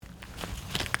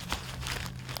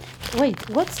Wait,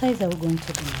 what size are we going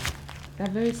to do now? They're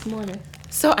very small.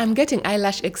 So I'm getting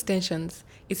eyelash extensions.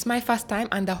 It's my first time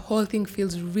and the whole thing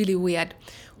feels really weird.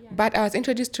 But I was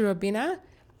introduced to Robina,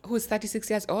 who's 36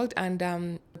 years old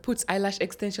and puts eyelash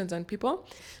extensions on people.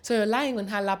 So you're lying on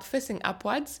her lap facing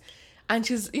upwards and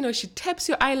she taps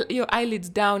your eyelids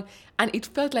down and it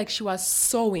felt like she was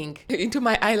sewing into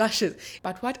my eyelashes.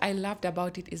 But what I loved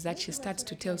about it is that she starts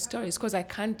to tell stories because I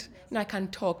can't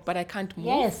talk, but I can't move.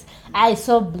 Yes, I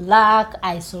saw black,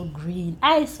 I saw green,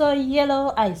 I saw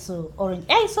yellow, I saw orange,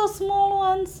 I saw small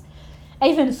ones. I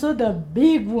even saw the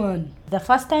big one. The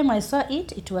first time I saw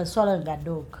it, it was swallowing a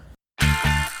dog.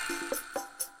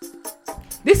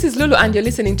 This is Lulu and you're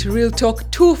listening to Real Talk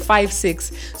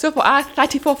 256. So for our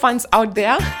 34 fans out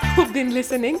there who've been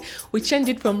listening, we changed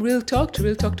it from Real Talk to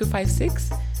Real Talk 256,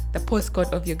 the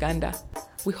postcode of Uganda.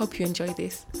 We hope you enjoy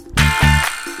this.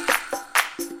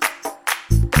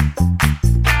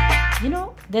 You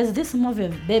know, there's this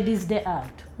movie, Baby's Day Out.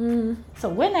 So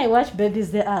when I watched Baby's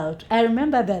Day Out, I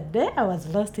remember that day I was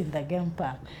lost in the game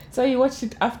park. So you watched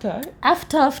it after?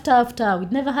 After. We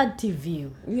never had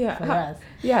TV for us.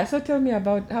 Yeah, so tell me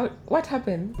about what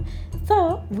happened.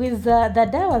 So with the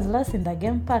day I was lost in the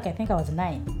game park, I think I was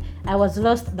 9. I was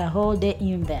lost the whole day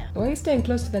in there. Were you staying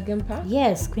close to the game park?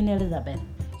 Yes, Queen Elizabeth.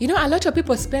 You know, a lot of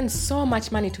people spend so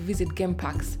much money to visit game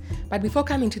parks. But before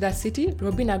coming to that city,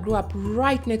 Robina grew up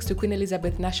right next to Queen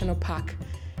Elizabeth National Park.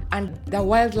 And the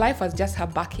wildlife was just her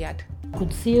backyard.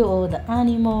 Could see all the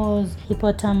animals,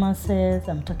 hippopotamuses,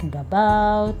 I'm talking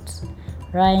about,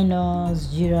 rhinos,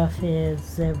 giraffes,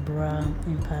 zebra,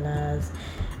 impalas.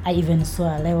 I even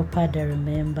saw a leopard, I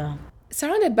remember.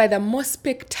 Surrounded by the most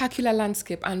spectacular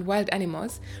landscape and wild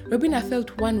animals, Robina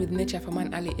felt one with nature from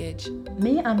an early age.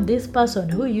 Me, I'm this person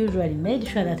who usually made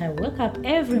sure that I wake up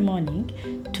every morning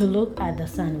to look at the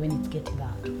sun when it's getting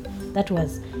out. That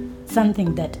was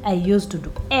something that I used to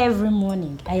do every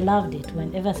morning. I loved it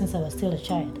ever since I was still a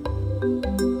child.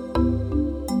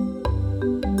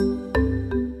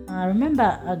 I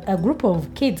remember a group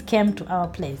of kids came to our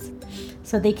place.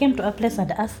 So they came to our place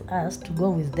and asked us to go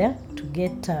with them to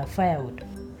get firewood.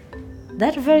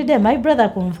 That very day, my brother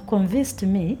convinced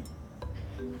me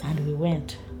and we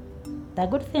went. The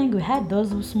good thing, we had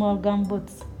those small gum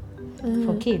boots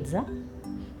for kids.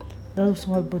 Those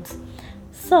small boots.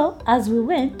 So as we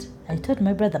went, I told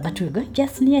my brother, but we're going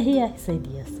just near here. He said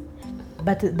yes.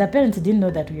 But the parents didn't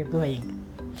know that we were going.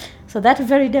 So that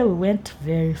very day, we went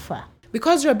very far.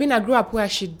 Because Robina grew up where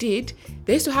she did,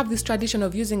 they used to have this tradition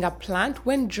of using a plant.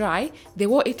 When dry, they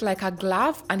wore it like a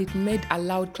glove and it made a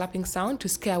loud clapping sound to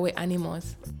scare away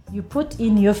animals. You put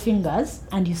in your fingers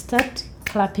and you start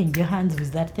clapping your hands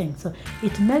with that thing. So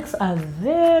it makes a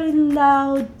very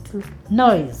loud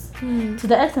noise. To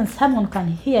the extent someone can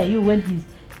hear you when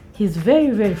he's very,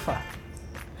 very far.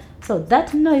 So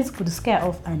that noise could scare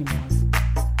off animals.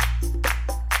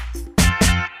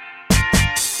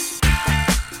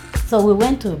 So we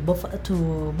went to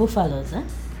buffaloes.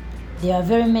 There are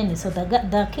very many. So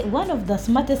one of the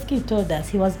smartest kids told us,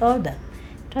 he was older,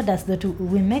 told us that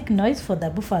we make noise for the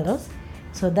buffaloes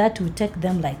so that we take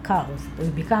them like cows. We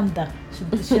become the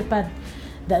shepherd,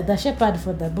 the shepherd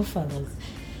for the buffaloes.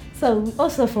 So we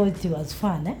also thought it was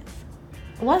fun.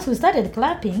 Once we started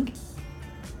clapping,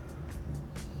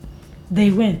 they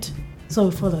went. So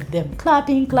we followed them,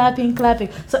 clapping.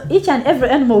 So each and every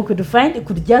animal we could find, it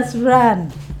could just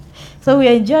run. So we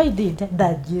enjoyed it.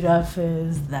 The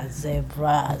giraffes, the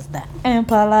zebras, the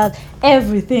impalas,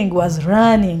 everything was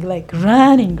running.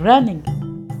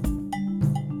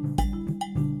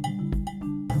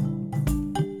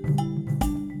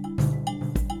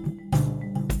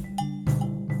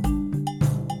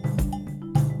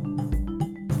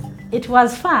 It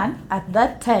was fun at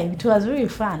that time. It was really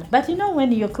fun. But you know,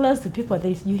 when you're close to people,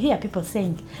 you hear people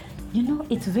saying, you know,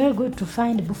 it's very good to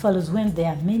find buffaloes when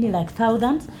there are many, like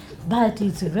thousands, but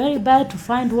it's very bad to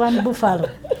find one buffalo.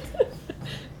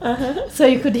 So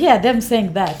you could hear them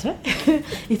saying that.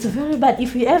 It's very bad.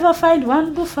 If you ever find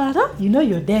one buffalo, you know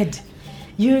you're dead.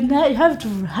 You have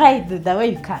to hide the way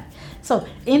you can. So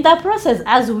in the process,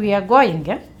 as we are going,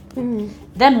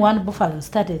 then one buffalo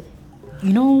started,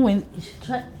 you know, when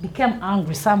it became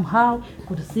angry somehow,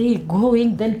 could see it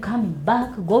going, then coming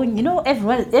back, going, you know,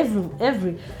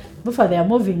 every buffalo, they are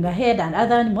moving ahead, and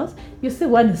other animals, you see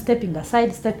one is stepping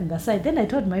aside. Then I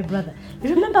told my brother,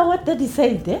 you remember what Daddy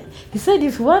said there? He said,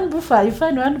 if you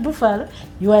find one buffalo,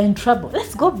 you are in trouble.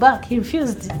 Let's go back. He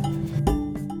refused.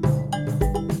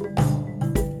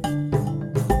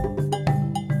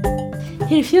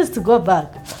 He refused to go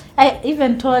back. I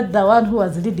even told the one who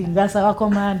was leading us, our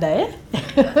commander,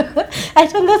 I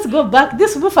told, let's go back.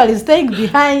 This buffalo is staying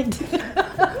behind.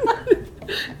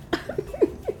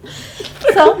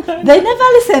 So they never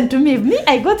listened to me. Me,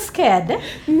 I got scared.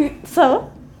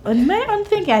 So on my own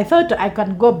thinking, I thought I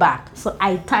can go back. So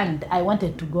I turned. I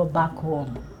wanted to go back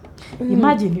home.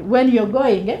 Imagine when you're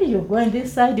going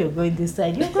this side, you're going this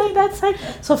side, you're going that side.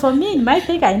 So for me, in my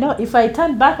thing, I know if I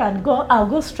turn back and go, I'll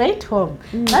go straight home.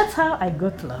 That's how I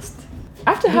got lost.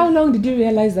 After how long did you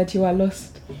realize that you were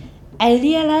lost? I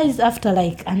realized after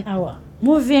like an hour,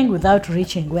 moving without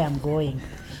reaching where I'm going.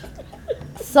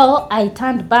 So I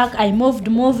turned back, I moved.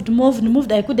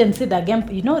 I couldn't see the game.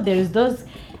 You know, there is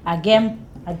a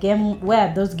game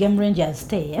where those game rangers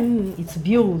stay. It's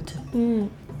built.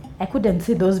 I couldn't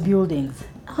see those buildings.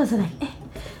 I was like,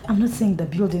 I'm not seeing the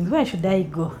buildings. Where should I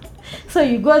go? So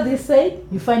you go this side,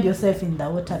 you find yourself in the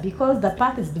water because the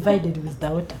path is divided with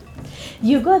the water.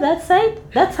 You go that side,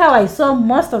 that's how I saw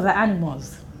most of the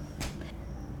animals.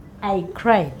 I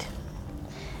cried.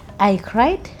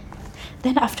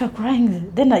 Then after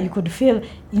crying, then you could feel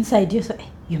inside you, so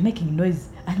you're making noise.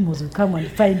 Animals will come and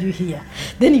find you here.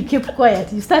 Then you keep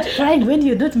quiet. You start crying when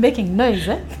you're not making noise.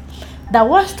 The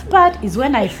worst part is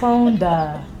when I found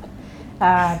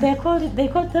they call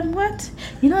them what?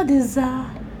 You know these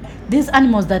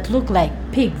animals that look like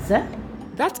pigs.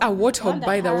 That's a warthog,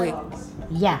 by the way.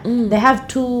 Yeah, they have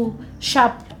two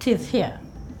sharp teeth here.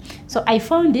 So I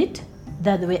found it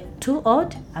that they were too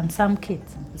old and some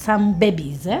kids, some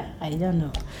babies. I don't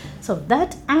know. So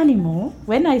that animal,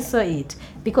 when I saw it,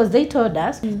 because they told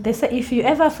us, they said if you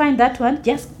ever find that one,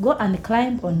 just go and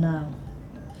climb on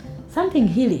something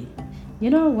hilly. You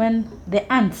know, when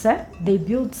the ants, they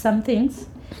build some things,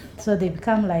 so they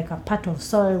become like a part of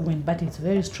soil wind, but it's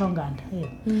very strong and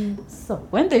heavy. So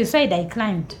when they said I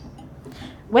climbed,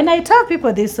 when I tell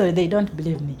people this story, they don't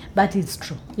believe me, but it's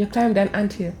true. You climbed an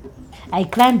anthill? I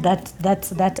climbed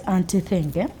that ant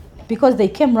thing, because they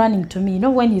came running to me. You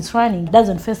know, when it's running, it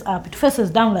doesn't face up, it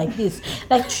faces down like this,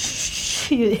 like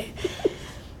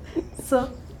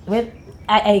So when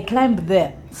I climbed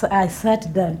there, so I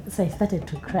sat down, so I started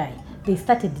to cry. They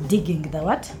started digging the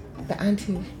what? The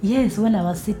anthill. Yes, when I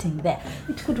was sitting there.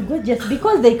 It could go just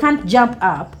because they can't jump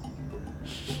up.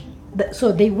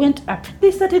 So they went up. They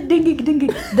started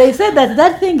digging. They said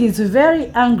that thing is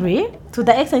very angry to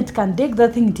the extent it can dig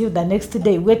that thing until the next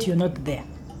day. Wait, you're not there.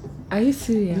 Are you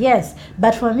serious? Yes,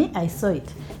 but for me, I saw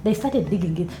it. They started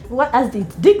digging it. As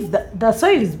it digs, the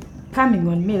soil is coming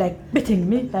on me, like beating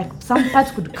me, like some parts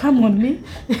could come on me,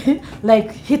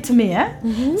 like hit me.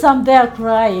 So I'm there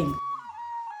crying.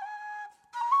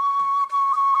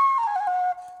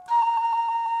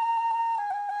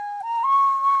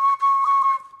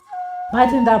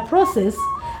 But in that process,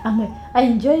 I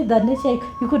enjoyed the nature.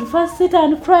 You could first sit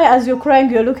and cry. As you're crying,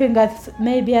 you're looking at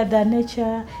maybe at the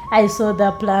nature. I saw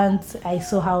the plants. I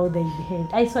saw how they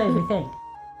behaved. I saw everything.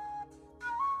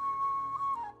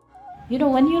 You know,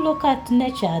 when you look at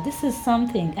nature, this is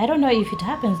something, I don't know if it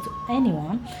happens to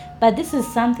anyone, but this is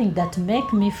something that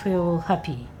makes me feel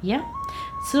happy, yeah?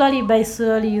 Slowly by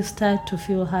slowly, you start to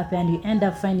feel happy and you end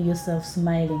up finding yourself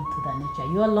smiling to the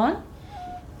nature. You're alone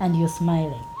and you're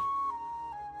smiling.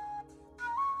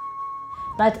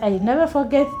 But I never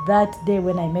forget that day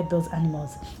when I met those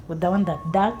animals, with the one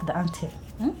that dug the anthill.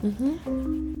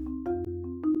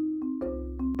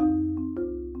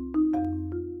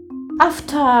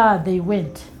 After they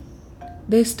went.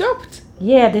 They stopped?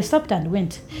 Yeah, they stopped and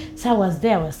went. So I was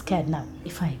there, I was scared now.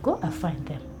 If I go, I'll find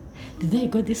them. Did they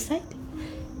go this side?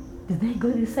 Did they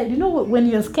go this side? You know, when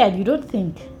you're scared, you don't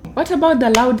think. What about the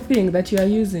loud thing that you are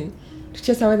using to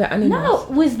chase away the animals?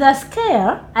 No, with the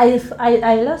scare, I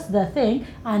lost the thing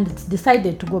and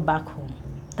decided to go back home.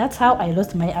 That's how I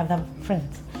lost my other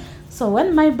friends. So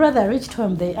when my brother reached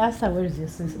home, they asked her, where is your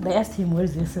sister? They asked him, where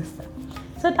is your sister?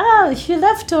 Said, she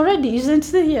left already, isn't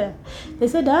she here? They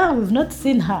said, we've not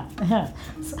seen her.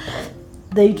 So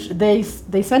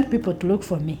they sent people to look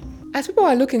for me. As people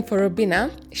were looking for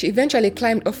Robina, she eventually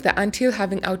climbed off the anthill,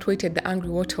 having outwitted the angry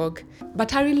warthog.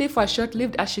 But her relief was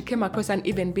short-lived as she came across an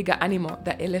even bigger animal,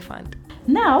 the elephant.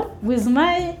 Now, with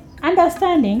my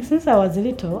understanding, since I was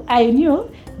little, I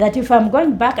knew that if I'm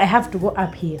going back, I have to go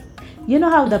uphill. You know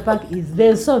how the park is.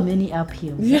 There's so many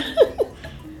uphills. Yeah.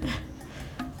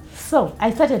 So I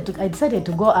decided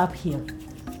to go uphill.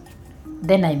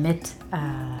 Then I met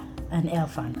an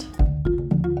elephant.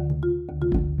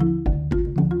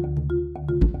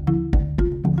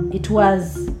 It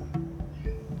was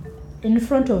in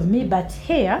front of me, but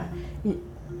here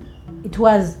it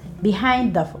was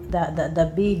behind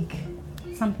the big,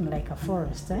 something like a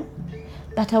forest.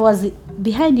 But I was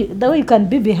behind it, the way you can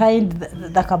be behind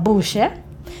the bush. I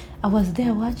was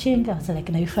there watching. I was like,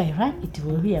 now if I run, it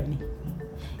will hear me.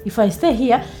 If I stay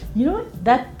here, you know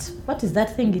that, what is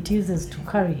that thing it uses to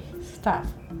carry stuff.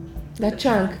 That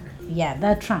chunk. Yeah,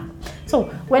 that trunk. So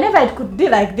whenever it could be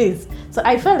like this, so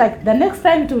I felt like the next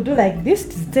time to do like this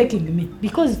is taking me,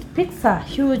 because it picks a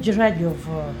huge range of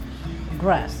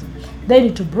grass. Then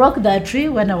it broke that tree.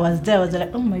 When I was there, I was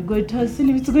like, oh my God, it's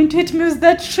going to hit me with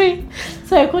that tree.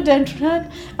 So I couldn't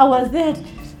run. I was there,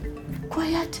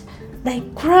 quiet,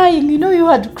 like crying. You know, you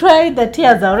had cried, the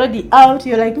tears are already out.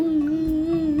 You're like,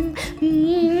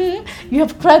 you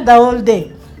have cried the whole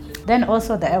day. Then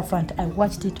also the elephant, I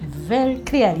watched it very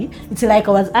clearly. It's like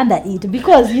I was under it,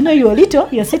 because you know you're little,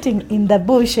 you're sitting in the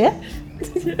bush,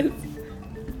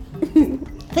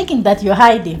 thinking that you're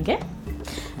hiding,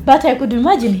 But I could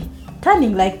imagine it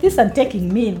turning like this and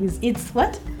taking me with its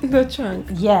what? The trunk.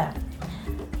 Yeah.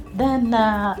 Then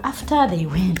after they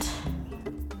went.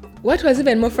 What was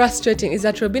even more frustrating is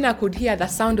that Robina could hear the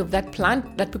sound of that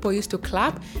plant that people used to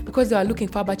clap because they were looking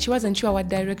for, but she wasn't sure what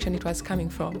direction it was coming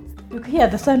from. You could hear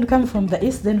the sound come from the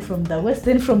east, then from the west,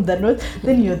 then from the north,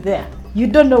 then you're there. You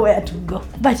don't know where to go,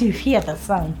 but you hear the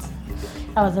sound.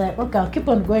 I was like, okay, I'll keep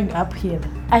on going uphill.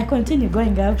 I continue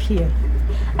going uphill.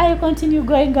 I continue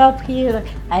going uphill.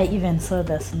 I even saw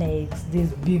the snakes,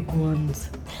 these big ones.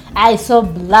 I saw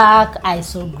black, I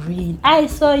saw green, I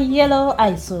saw yellow,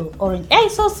 I saw orange, I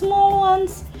saw small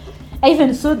ones. I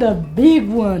even saw the big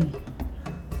one.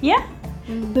 Yeah?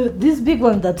 This big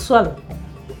one that swallow.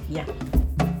 Yeah.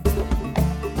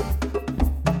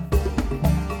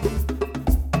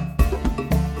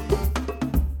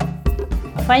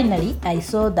 Finally, I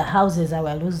saw the houses I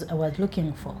was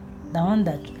looking for. The one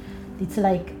that it's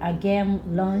like a game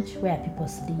launch where people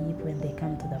sleep when they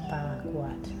come to the park.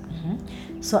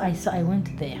 So I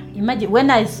went there. Imagine when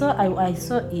I saw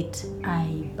it,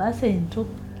 I burst into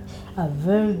a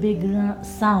very big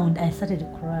sound. I started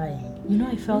crying. You know,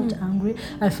 I felt angry.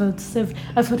 I felt safe.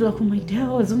 I felt like, oh my God, I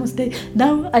was almost there.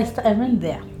 Now I went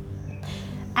there.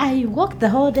 I walked the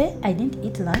whole day. I didn't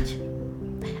eat lunch.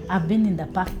 I've been in the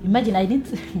park. Imagine I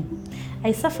didn't.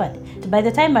 I suffered. By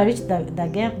the time I reached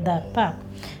the park,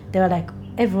 they were like,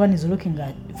 everyone is looking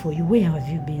for you. Where have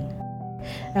you been?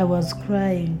 I was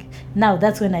crying. Now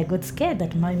that's when I got scared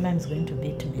that my mom's going to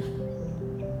beat me.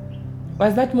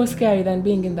 Was that more scary than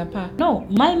being in the park? No,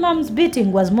 my mom's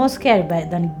beating was more scary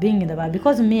than being in the park,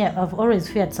 because me, I've always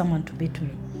feared someone to beat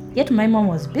me. Yet my mom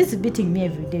was busy beating me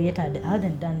every day, yet I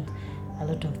hadn't done a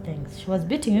lot of things. She was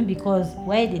beating me because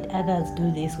why did others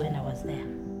do this when I was there?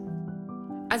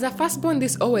 As a firstborn,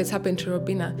 this always happened to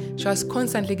Robina. She was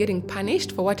constantly getting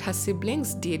punished for what her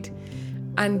siblings did.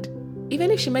 And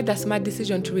even if she made the smart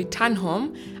decision to return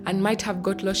home and might have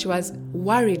got lost, she was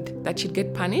worried that she'd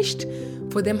get punished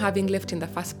for them having left in the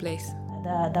first place.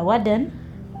 The warden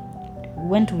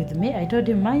went with me. I told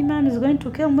him, my mom is going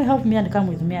to kill me, help me and come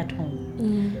with me at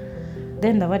home.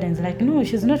 Then the warden's like, no,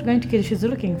 she's not going to kill you, she's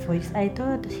looking for you. I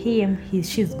told him,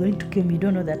 she's going to kill me, you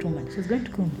don't know that woman. She's going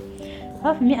to kill me.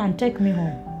 Help me and take me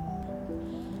home.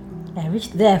 I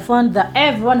reached there, I found that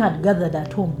everyone had gathered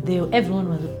at home.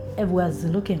 Everyone was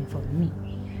looking for me.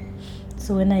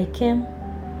 So when I came,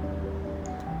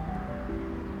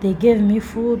 they gave me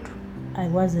food. I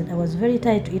was very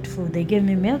tired to eat food. They gave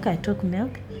me milk, I took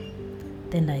milk,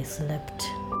 then I slept.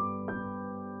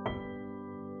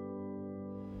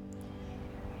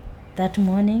 That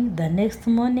morning, the next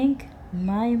morning,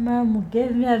 my mom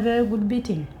gave me a very good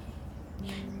beating.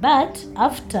 But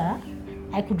after,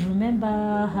 I could remember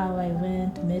how I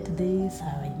met this,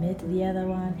 how I met the other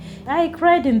one. I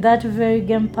cried in that very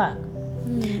game park.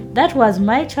 That was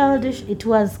my childish. It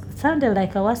sounded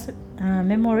like a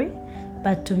memory,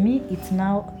 but to me, it's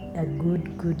now a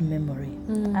good memory.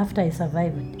 After I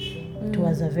survived,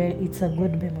 it's a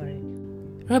good memory.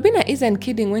 Robina isn't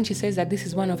kidding when she says that this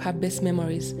is one of her best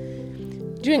memories.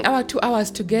 During our 2 hours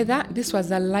together, this was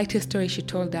the lightest story she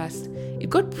told us. It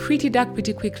got pretty dark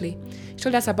pretty quickly. She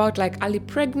told us about early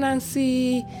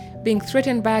pregnancy, being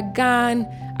threatened by a gun,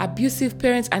 abusive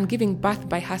parents, and giving birth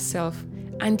by herself.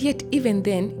 And yet, even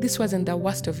then, this wasn't the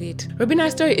worst of it.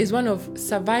 Robina's story is one of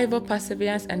survival,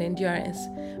 perseverance, and endurance,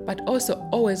 but also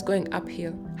always going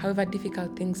uphill, however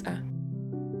difficult things are.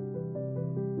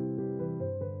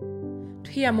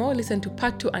 To hear more, listen to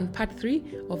part 2 and part 3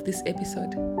 of this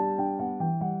episode.